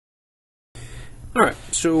Alright,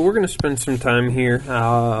 so we're going to spend some time here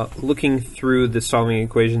looking through the Solving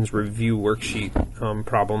Equations Review Worksheet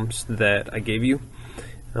problems that I gave you.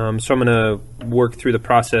 So I'm going to work through the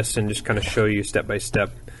process and just kind of show you step by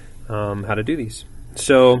step how to do these.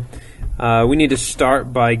 So we need to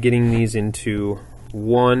start by getting these into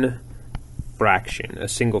one fraction, a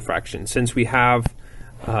single fraction. Since we have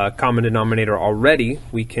a common denominator already,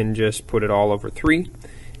 we can just put it all over 3.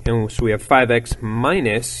 And so we have 5x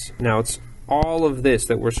minus, now it's all of this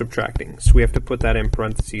that we're subtracting. So we have to put that in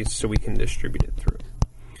parentheses so we can distribute it through.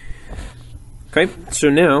 Okay, so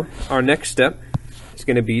now our next step is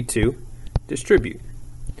going to be to distribute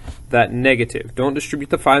that negative. Don't distribute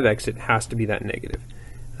the 5x, it has to be that negative.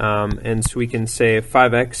 And so we can say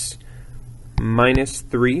 5x minus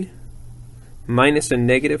 3 minus a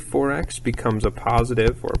negative 4x becomes a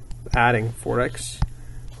positive, or adding 4x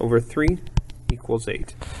over 3 equals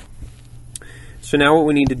 8. So now what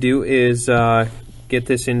we need to do is get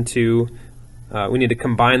this into, we need to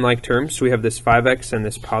combine like terms. So we have this 5x and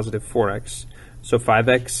this positive 4x. So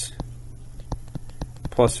 5x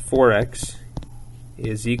plus 4x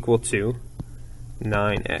is equal to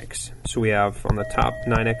 9x. So we have on the top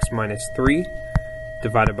 9x minus 3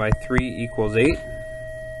 divided by 3 equals 8.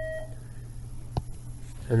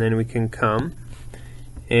 And then we can come,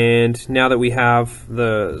 and now that we have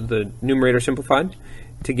the numerator simplified,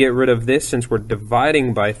 to get rid of this, since we're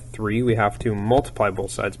dividing by 3, we have to multiply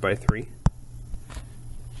both sides by 3.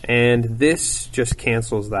 And this just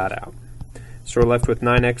cancels that out. So we're left with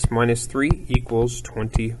 9x minus 3 equals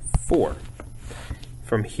 24.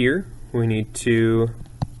 From here, we need to,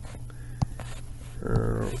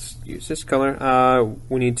 let's use this color,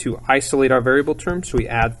 we need to isolate our variable term, so we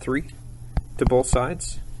add 3 to both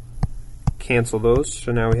sides. Cancel those,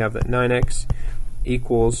 so now we have that 9x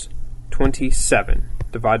equals 27.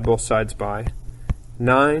 Divide both sides by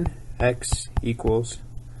 9x equals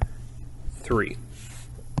 3.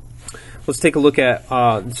 Let's take a look at,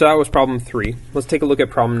 so that was problem 3. Let's take a look at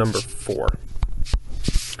problem number 4.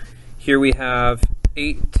 Here we have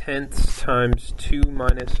 8 tenths times 2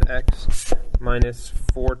 minus x minus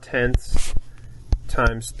 4 tenths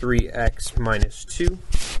times 3x minus 2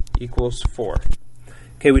 equals 4.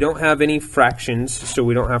 Okay, we don't have any fractions, so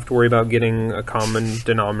we don't have to worry about getting a common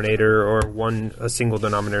denominator or a single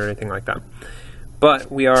denominator or anything like that.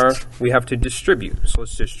 But we have to distribute. So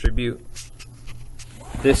let's distribute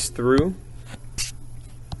this through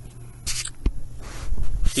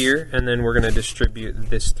here, and then we're going to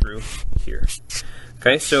distribute this through here.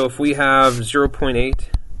 Okay, so if we have 0.8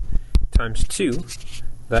 times 2,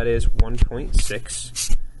 that is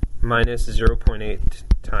 1.6 minus 0.8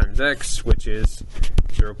 times x, which is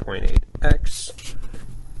 0.8x.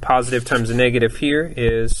 Positive times a negative here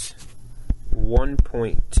is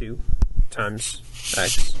 1.2 times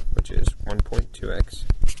x, which is 1.2x.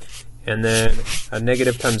 And then a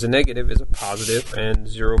negative times a negative is a positive, and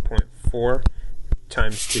 0.4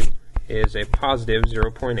 times 2 is a positive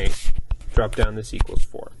 0.8. Drop down, this equals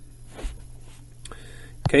 4.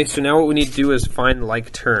 Okay, so now what we need to do is find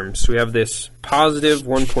like terms. So we have this positive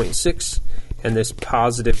 1.6 and this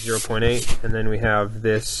positive 0.8, and then we have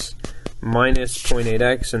this minus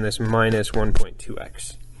 0.8x and this minus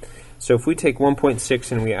 1.2x. So if we take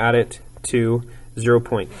 1.6 and we add it to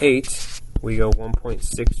 0.8, we go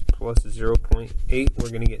 1.6 plus 0.8, we're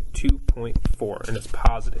going to get 2.4, and it's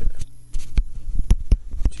positive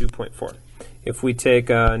 2.4. If we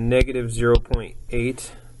take a negative 0.8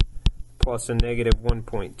 plus a negative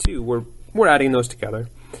 1.2, we're adding those together,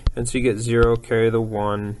 and so you get 0, carry the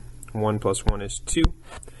 1, 1 plus 1 is 2.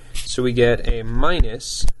 So we get a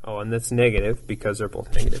minus, and that's negative because they're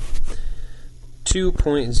both negative,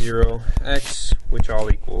 2.0x, which all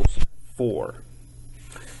equals 4.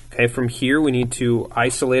 Okay, from here we need to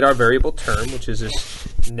isolate our variable term, which is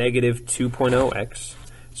this negative 2.0x.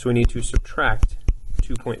 So we need to subtract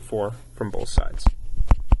 2.4 from both sides.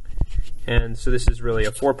 And so this is really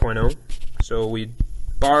a 4.0. So we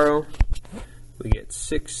borrow, we get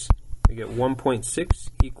 6. We get 1.6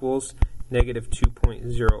 equals negative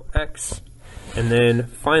 2.0x. And then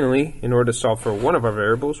finally, in order to solve for one of our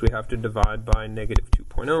variables, we have to divide by negative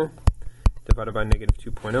 2.0, divided by negative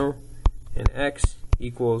 2.0, and x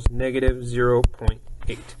equals negative 0.8.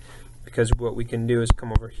 Because what we can do is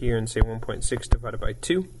come over here and say 1.6 divided by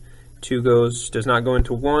 2. 2 does not go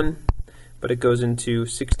into 1, but it goes into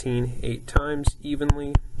 16 8 times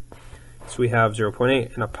evenly. So we have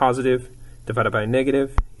 0.8, and a positive divided by a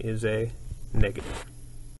negative is a negative.